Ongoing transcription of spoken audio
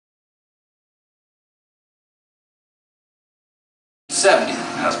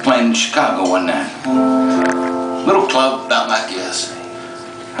1970. I was playing in Chicago one night. Little club about like this.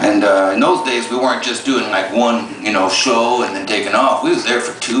 And in those days, we weren't just doing like one, show and then taking off. We was there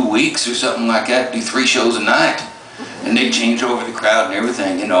for 2 weeks or something like that, do 3 shows a night. And they'd change over the crowd and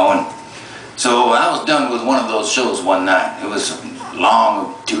everything, And so I was done with one of those shows one night. It was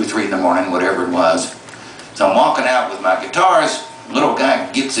long, 2 or 3 in the morning, whatever it was. So I'm walking out with my guitars. Little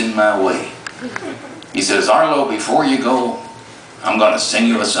guy gets in my way. He says, "Arlo, before you go, I'm going to sing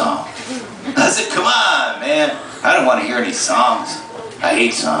you a song." I said, "Come on, man. I don't want to hear any songs. I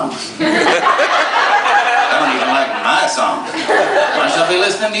hate songs. I don't even like my songs. Why should I be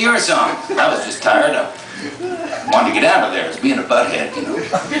listening to your song?" I was just tired. I wanted to get out of there. It's being a butthead,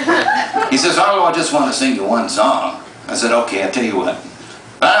 He says, "Arlo, I just want to sing you one song." I said, "Okay, I'll tell you what.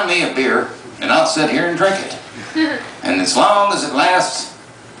 Buy me a beer, and I'll sit here and drink it. And as long as it lasts,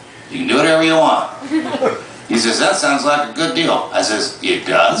 you can do whatever you want." He says, "That sounds like a good deal." I says, "It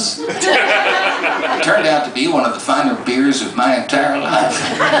does?" It turned out to be one of the finer beers of my entire life.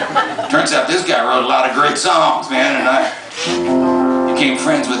 Turns out this guy wrote a lot of great songs, man, and I became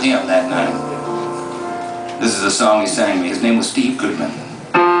friends with him that night. This is a song he sang me. His name was Steve Goodman.